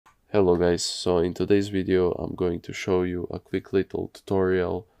Hello guys, so in today's video I'm going to show you a quick little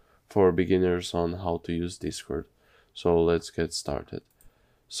tutorial for beginners on how to use Discord. So let's get started.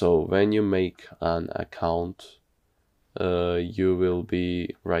 So when you make an account, you will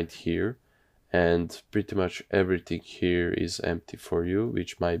be right here, and pretty much everything here is empty for you,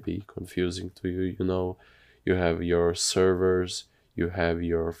 which might be confusing to you. You have your servers, you have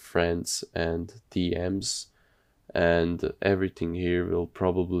your friends and DMs, and everything here will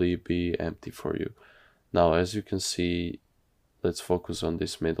probably be empty for you. Now, as you can see, let's focus on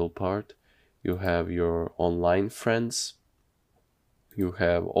this middle part. You have your online friends, you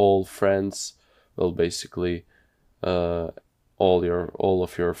have all friends. Well, basically, all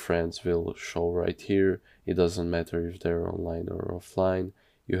of your friends will show right here. It doesn't matter if they're online or offline.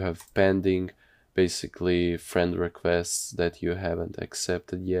 You have pending, basically friend requests that you haven't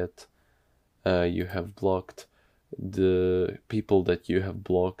accepted yet. You have blocked. The people that you have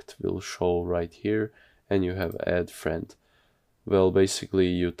blocked will show right here, and you have add friend. Well, basically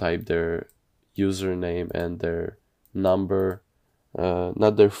you type their username and their number,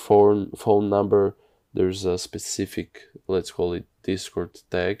 not their phone number. There's a specific, let's call it Discord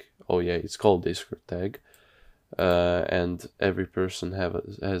tag. Oh yeah, it's called Discord tag, and every person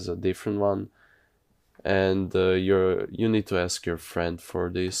has a different one, and you need to ask your friend for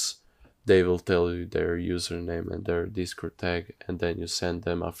this. They will tell you their username and their Discord tag, and then you send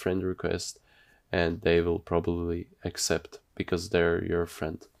them a friend request, and they will probably accept because they're your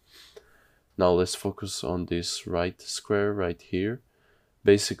friend. Now let's focus on this right square right here.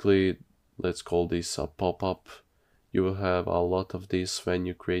 Basically, let's call this a pop-up. You will have a lot of this when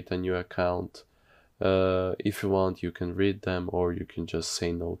you create a new account. If you want, you can read them, or you can just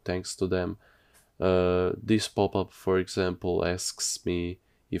say no thanks to them. This pop-up, for example, asks me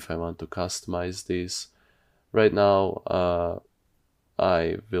if I want to customize this. Right now,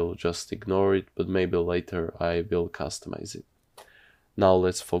 I will just ignore it, but maybe later I will customize it. Now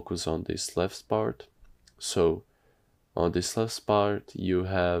let's focus on this left part. So on this left part, you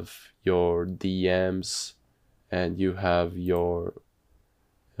have your DMs, and you have your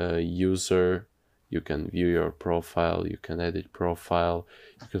user. You can view your profile, you can edit profile,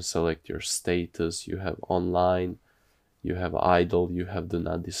 you can select your status, you have online, you have idle, you have do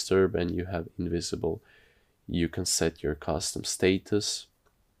not disturb, and you have invisible. You can set your custom status.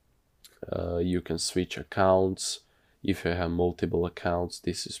 You can switch accounts. If you have multiple accounts,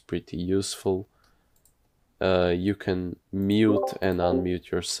 this is pretty useful. You can mute and unmute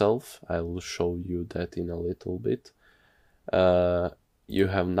yourself. I will show you that in a little bit. You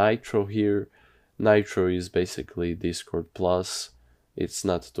have Nitro here. Nitro is basically Discord Plus. It's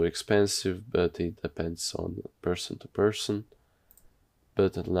not too expensive, but it depends on person to person.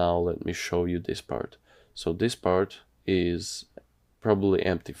 But now let me show you this part. So this part is probably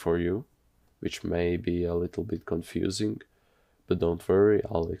empty for you, which may be a little bit confusing, but don't worry,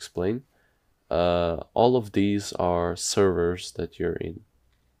 I'll explain. All of these are servers that you're in.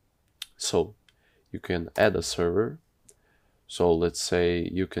 So you can add a server. So let's say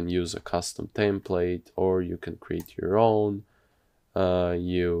you can use a custom template, or you can create your own.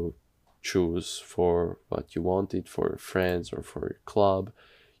 You choose for what you want it, for your friends or for your club.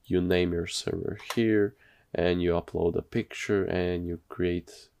 You name your server here, and you upload a picture, and you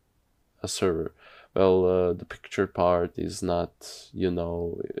create a server. Well, the picture part is not,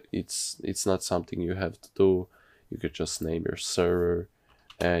 it's not something you have to do. You could just name your server,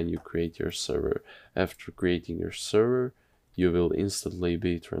 and you create your server. After creating your server, you will instantly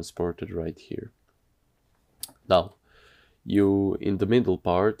be transported right here. Now, in the middle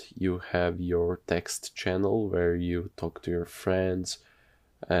part, you have your text channel where you talk to your friends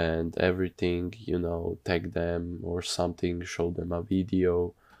and everything, tag them or something, show them a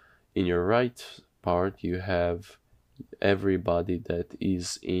video. In your right part, you have everybody that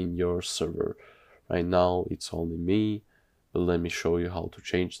is in your server. Right now, it's only me, but let me show you how to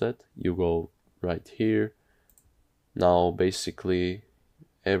change that. You go right here. Now, basically,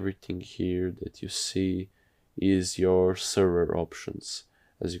 everything here that you see is your server options.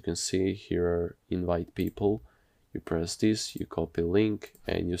 As you can see, here are invite people. You press this, you copy link,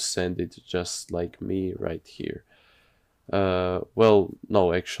 and you send it just like me right here. Well,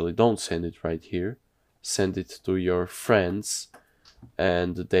 no, actually, don't send it right here. Send it to your friends,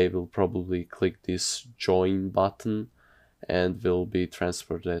 and they will probably click this join button and will be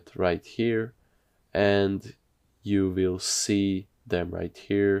transported right here, and you will see them right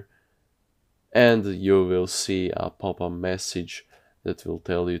here, and you will see a pop-up message that will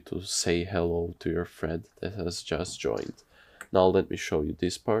tell you to say hello to your friend that has just joined. Now let me show you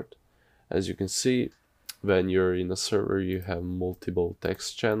this part. As you can see, When you're in a server, you have multiple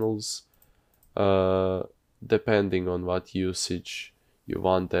text channels. Uh, Depending on what usage you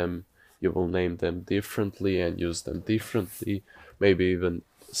want them, you will name them differently and use them differently, maybe even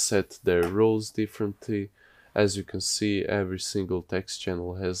set their roles differently. As you can see, every single text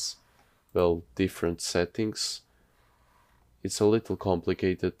channel has, well, different settings. It's a little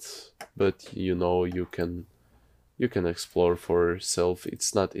complicated, but you can explore for yourself.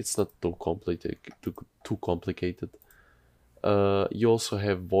 It's not too complicated. Too complicated. You also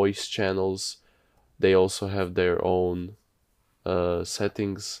have voice channels. They also have their own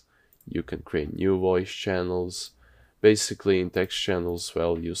settings. You can create new voice channels. Basically, in text channels,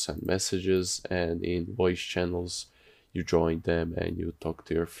 well, you send messages, and in voice channels, you join them and you talk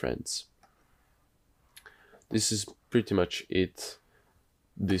to your friends. This is pretty much it.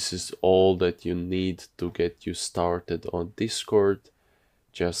 This is all that you need to get you started on Discord.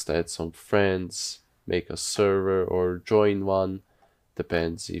 Just add some friends, make a server or join one.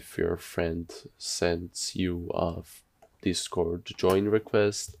 Depends if your friend sends you a Discord join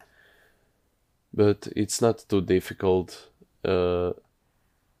request. But it's not too difficult. You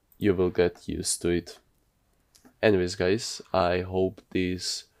will get used to it. Anyways, guys, I hope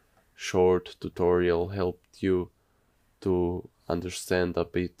this short tutorial helped you to understand a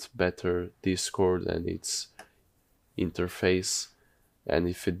bit better Discord and its interface. And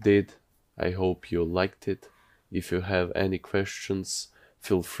if it did, I hope you liked it. If you have any questions,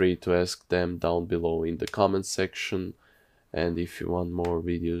 feel free to ask them down below in the comment section. And if you want more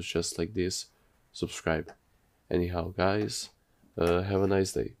videos just like this, subscribe. Anyhow, guys, have a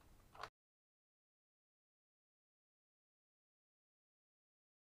nice day.